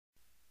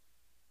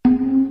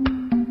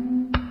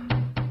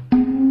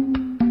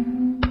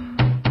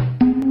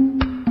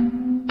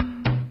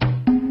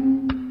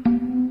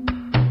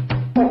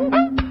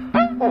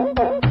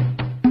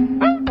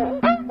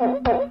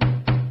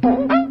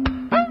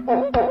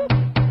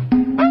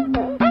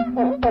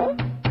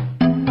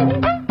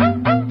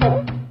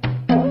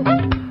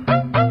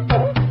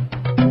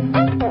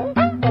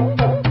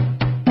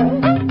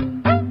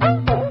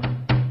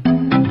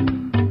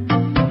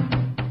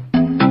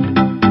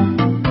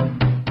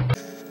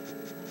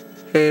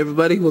Hey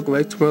everybody, welcome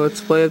back to my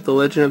Let's Play of The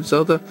Legend of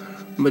Zelda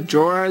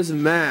Majora's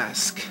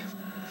Mask.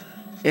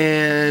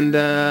 And,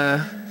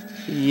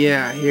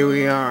 yeah, here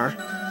we are.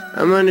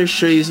 I'm going to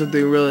show you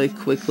something really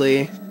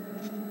quickly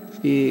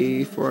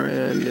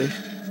beforehand.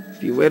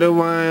 If you wait a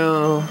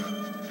while,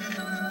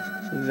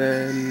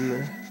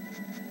 then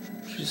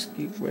just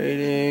keep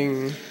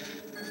waiting.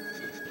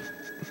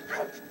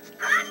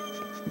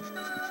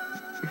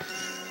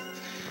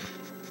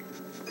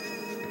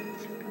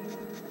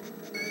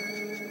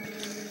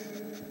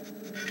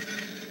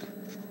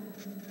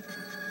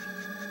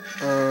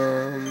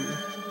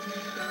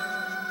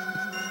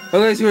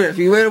 Okay, so if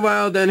you wait a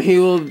while, then he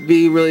will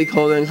be really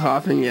cold and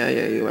coughing. Yeah,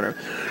 whatever.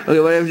 Okay,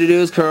 what I have to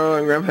do is curl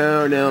and grab him,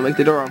 and they'll make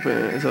the door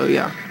open. So,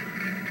 yeah.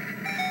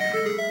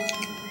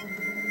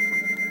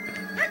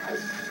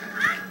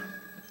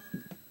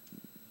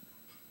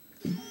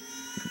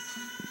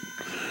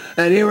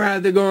 And here we're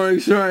at the Goring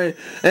Shrine,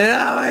 and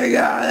oh my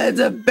god, it's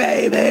a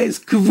baby's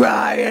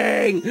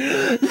crying!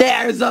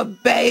 There's a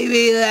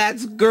baby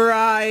that's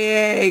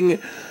crying!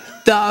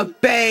 The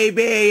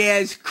baby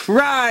is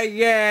crying!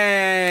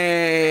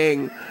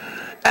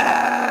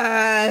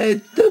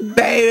 The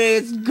baby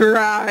is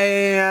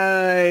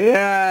crying!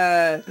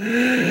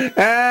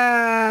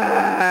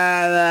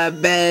 The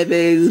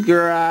baby's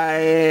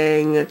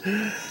crying!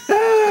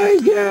 Oh my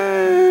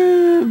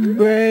god,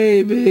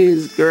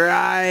 baby's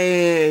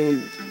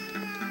crying!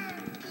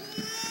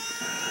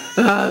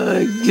 Oh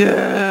my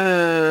god!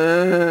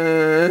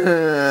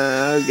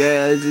 Okay,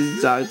 let's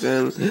just talk to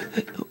him.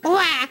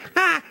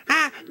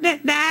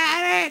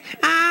 Daddy,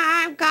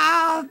 I'm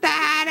cold,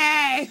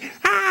 Daddy.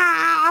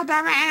 Oh,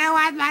 the man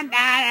with my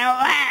daddy.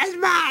 Where's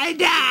my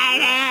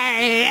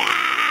daddy?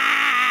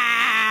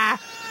 Ah!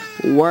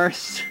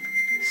 Worst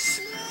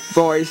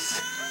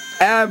voice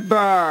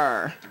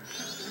ever.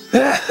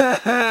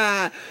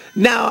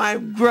 Now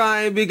I'm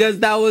crying because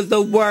that was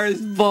the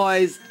worst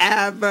voice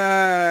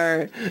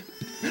ever.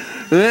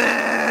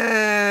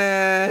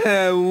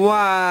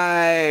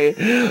 Why?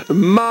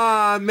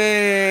 Mommy!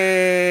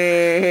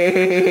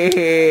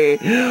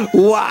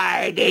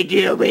 Why did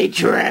you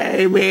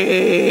betray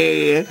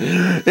me?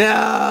 No!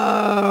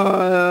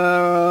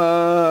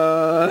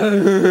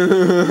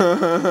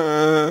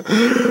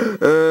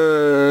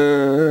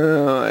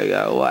 Oh my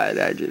god, why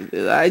did I just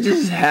do that? I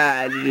just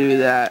had to do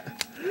that.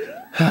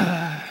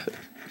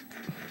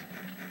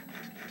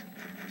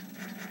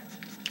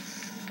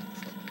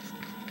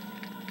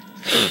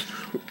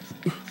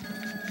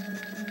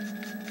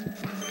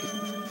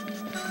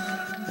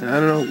 I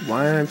don't know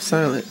why I'm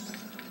silent.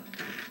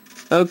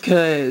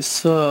 Okay,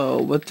 so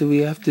what do we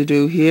have to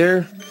do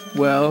here?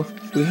 Well,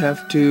 we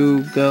have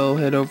to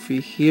head over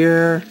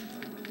here.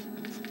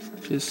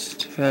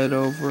 Just head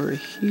over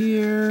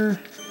here.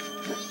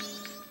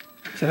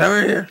 Head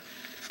over here.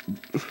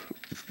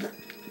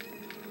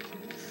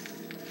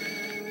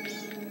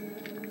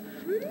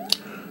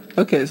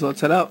 Okay, so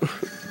let's head out.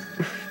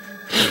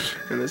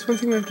 And there's one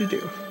thing we have to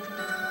do.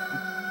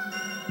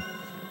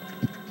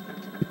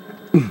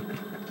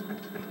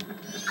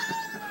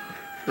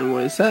 And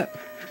what is that?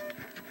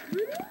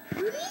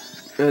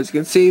 As you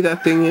can see,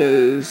 that thing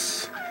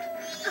is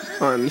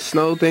on the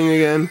snow thing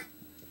again.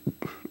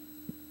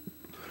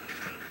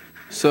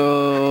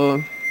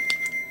 So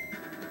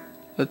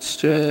let's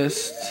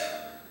just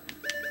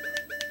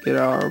get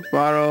our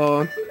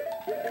bottle.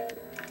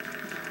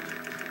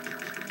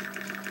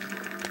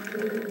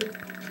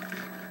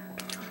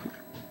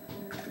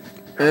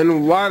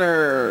 And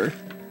water.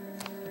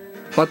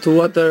 Hot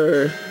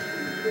water.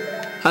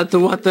 Hot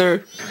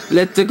water.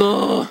 Let's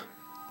go.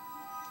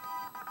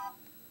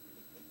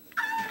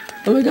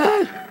 Oh my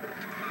god.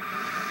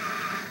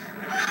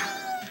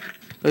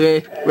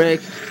 Okay,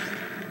 break.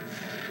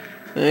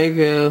 There you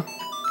go.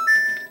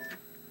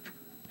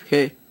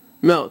 Okay,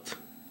 melt.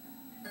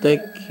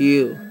 Thank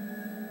you.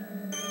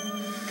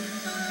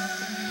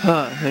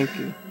 Thank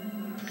you.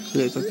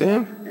 Okay, talk to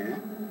him.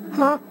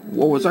 Huh?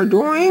 What was I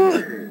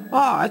doing?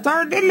 Oh, it's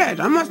already late.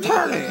 I must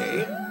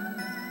hurry.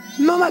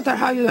 No matter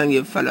how long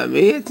you follow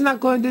me, it's not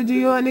going to do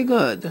you any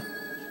good.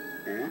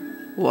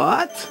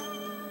 What?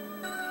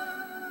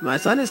 My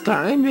son is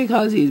crying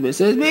because he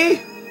misses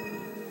me?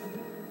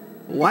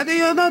 Why do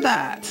you know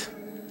that?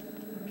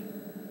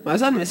 My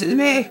son misses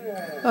me?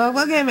 Oh,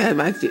 forgive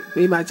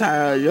me, my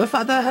child. Your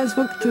father has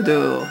work to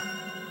do.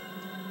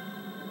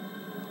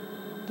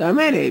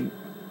 Darmani,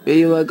 be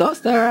you a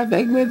ghost or a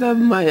figment of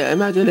my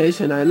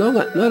imagination, I no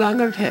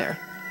longer care.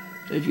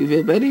 If you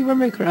feel pity for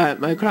my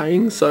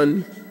crying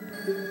son,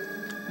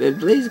 then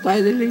please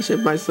quietly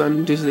ship my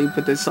son to sleep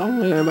with this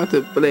song I'm about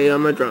to play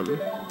on my drum.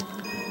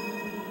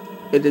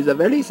 It is the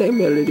very same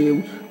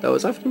melody that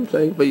was often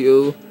playing for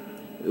you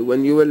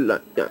when you were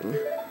young.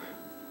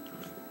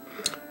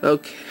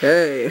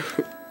 Okay,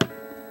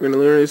 we're gonna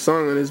learn his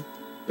song on his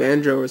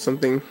banjo or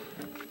something.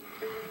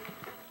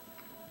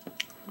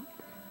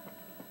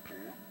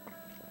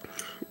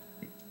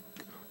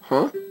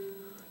 Huh?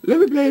 Let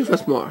me play it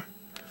once more.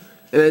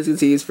 And as you can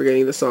see, he's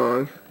forgetting the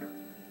song.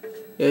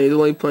 And he's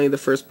only playing the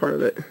first part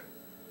of it.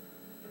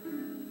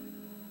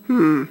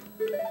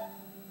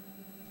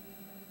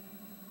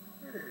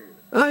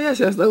 Oh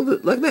yes, yes,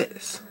 like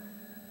this.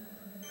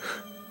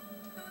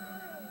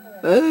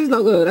 That is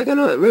not good. I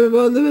cannot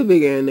remember the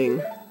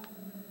beginning.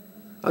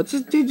 I'll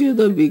just do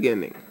the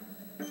beginning.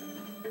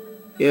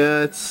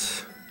 Yeah,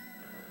 it's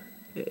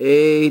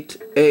A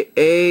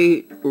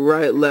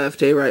right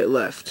left, A right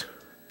left.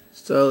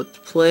 So let's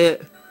play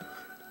it.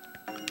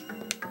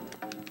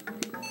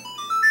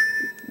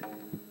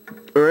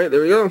 Alright,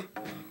 there we go.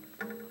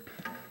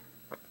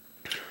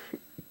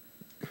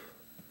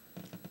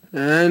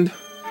 And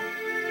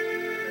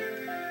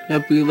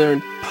yep, we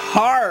learned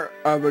part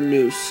of a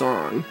new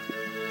song.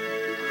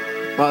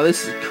 Wow,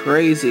 this is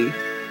crazy.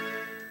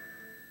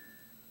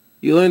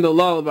 You learned the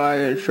lullaby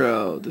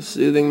intro, the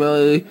soothing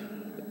melody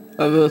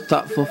of a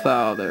thoughtful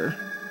father.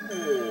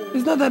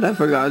 It's not that I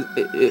forgot.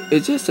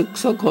 It's just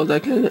so cold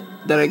that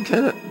I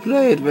cannot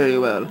play it very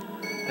well.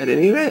 At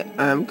any rate,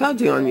 I'm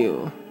counting on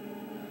you.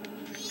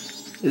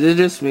 Is it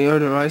just me, or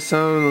do I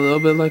sound a little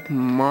bit like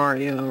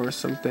Mario or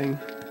something?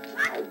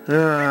 I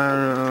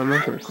don't know. I'm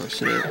not gonna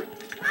question it.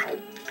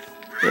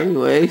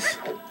 Anyways,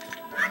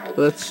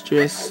 let's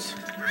just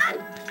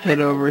head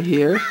over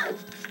here.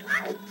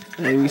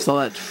 And we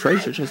saw that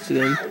treasure chest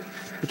again,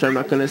 which I'm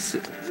not gonna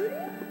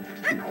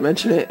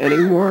mention it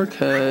anymore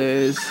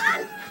because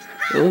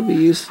it'll be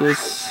really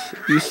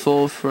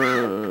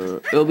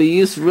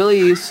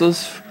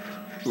useless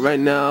right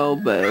now,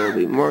 but it'll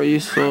be more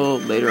useful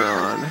later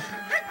on.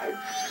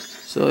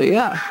 So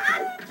yeah,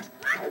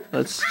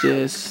 let's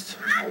just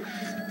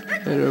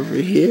head over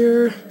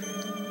here.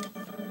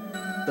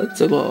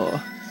 Let's go.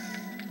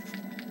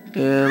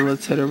 And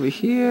let's head over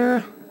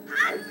here.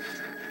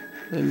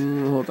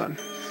 And hold on.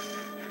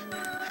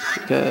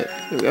 Okay,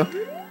 here we go.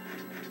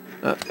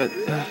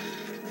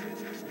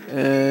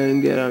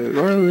 And get out your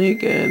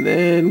garlic, and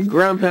then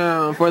ground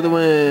pound for the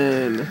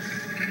win.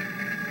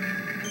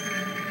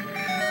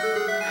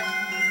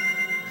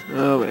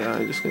 Oh wait,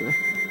 I'm just gonna.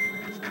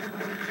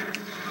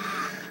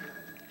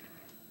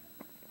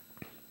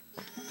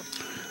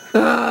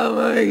 Oh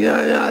my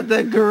god, not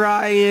the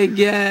crying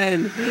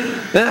again.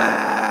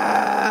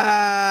 Ah,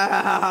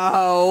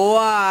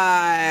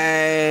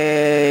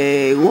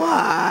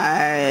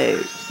 why?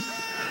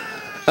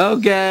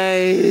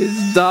 Okay,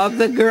 stop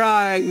the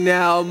crying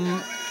now.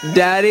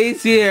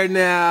 Daddy's here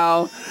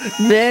now.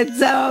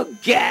 It's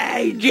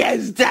okay,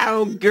 just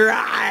don't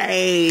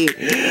cry.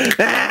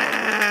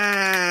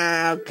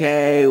 Ah,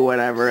 okay,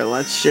 whatever.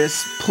 Let's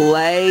just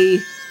play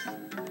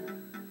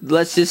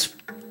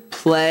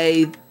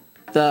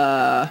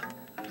the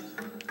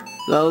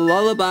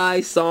lullaby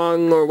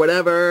song or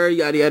whatever,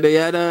 yada yada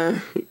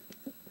yada.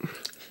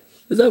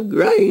 Stop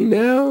crying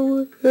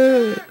now.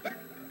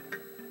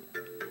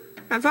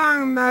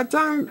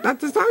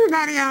 That's the song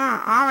Daddy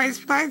always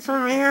plays for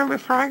me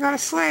before I go to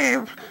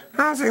sleep.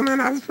 I'll sing the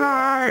next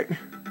part.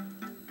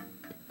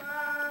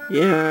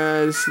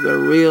 Yes, the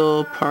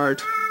real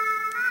part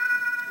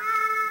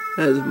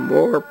has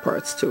more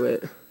parts to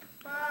it.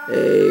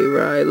 A,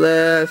 right,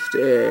 left,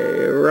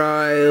 A,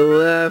 right,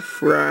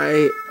 left,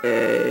 right,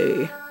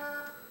 A.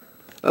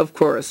 Of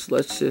course,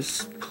 let's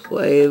just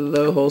play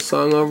the whole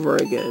song over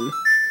again.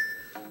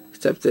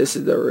 Except this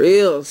is the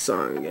real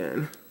song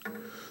again.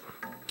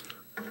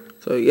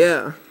 So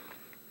yeah.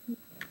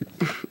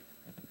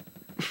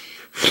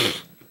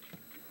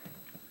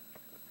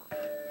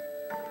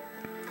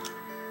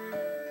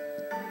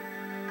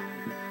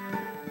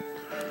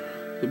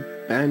 The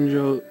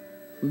banjo,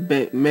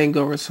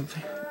 mango or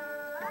something.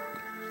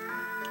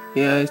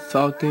 Yeah, he's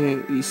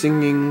talking, he's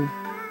singing.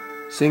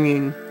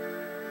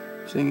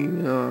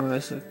 Oh,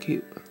 that's so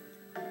cute.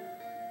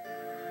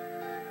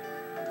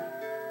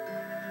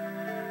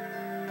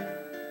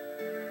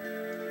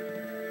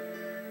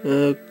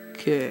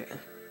 Okay.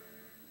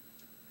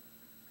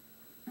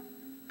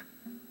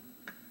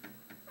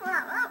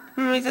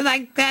 It's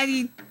like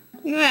Daddy,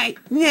 right,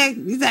 yeah,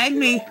 beside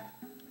me.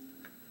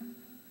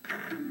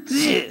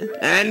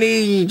 And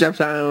he jumps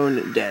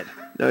down dead.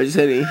 No, just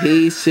kidding.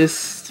 He's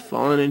just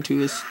fallen into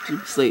his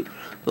sleep.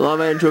 The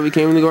lullaby intro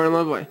became the Golden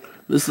Lullaby.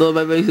 This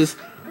lullaby bases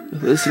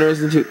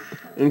listeners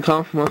in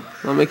calm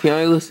while making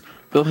eyeless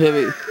feel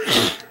heavy.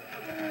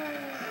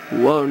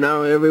 Whoa,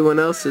 now everyone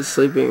else is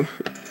sleeping.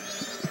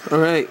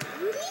 Alright.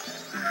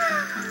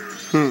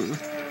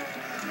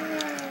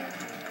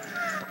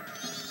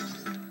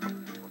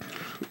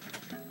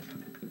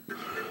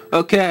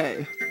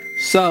 Okay,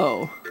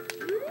 so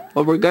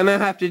what we're gonna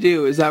have to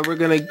do is that we're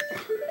gonna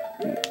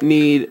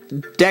need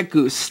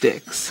Deku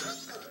sticks.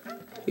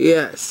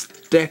 Yes,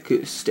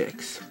 Deku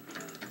sticks.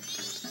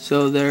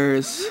 So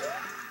there's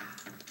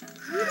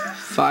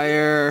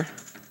fire.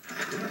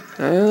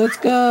 Let's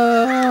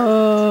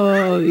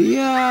go!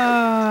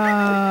 Yeah!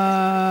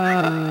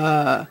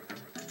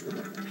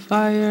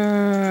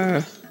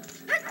 Fire!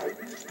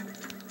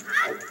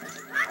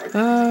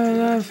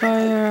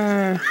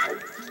 Fire!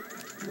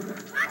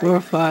 More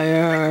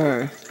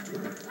fire!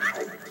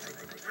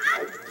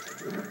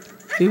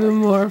 Even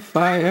more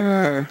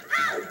fire!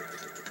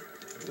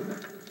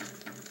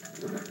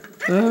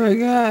 Oh my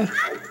god!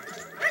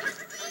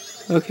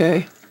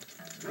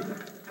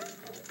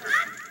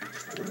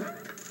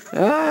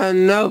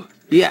 No.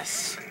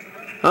 Yes.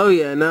 Oh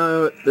yeah,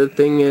 now the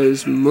thing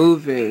is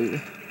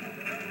moving.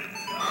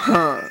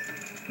 Huh.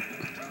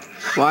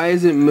 Why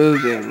is it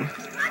moving?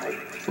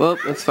 Well,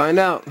 let's find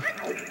out.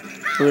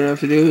 What we're gonna have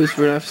to do is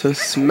we're gonna have to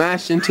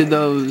smash into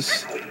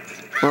those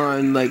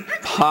on like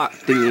pot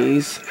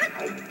thingies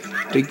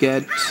to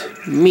get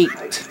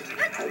meat.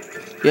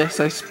 Yes,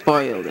 I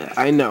spoiled it.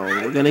 I know.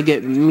 We're gonna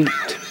get meat.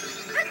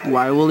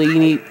 Why will we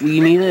need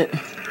it?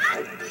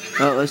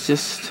 Well, let's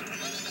just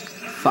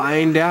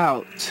find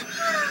out.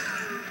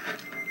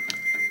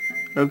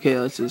 Okay,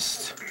 let's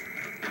just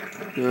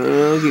keep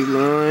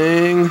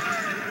going.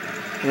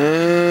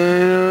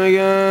 And oh my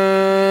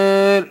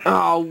god.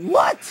 Oh,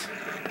 what?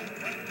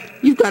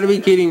 You've got to be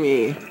kidding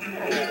me.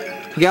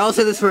 Okay, I'll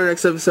say this for our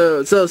next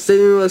episode. So, stay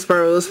tuned to this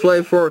part of Let's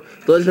Play for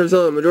The Legend of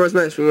Zelda Majora's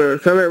Mask. Remember,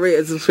 comment, rate,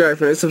 and subscribe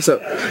for the next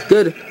episode.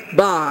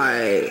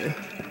 Goodbye.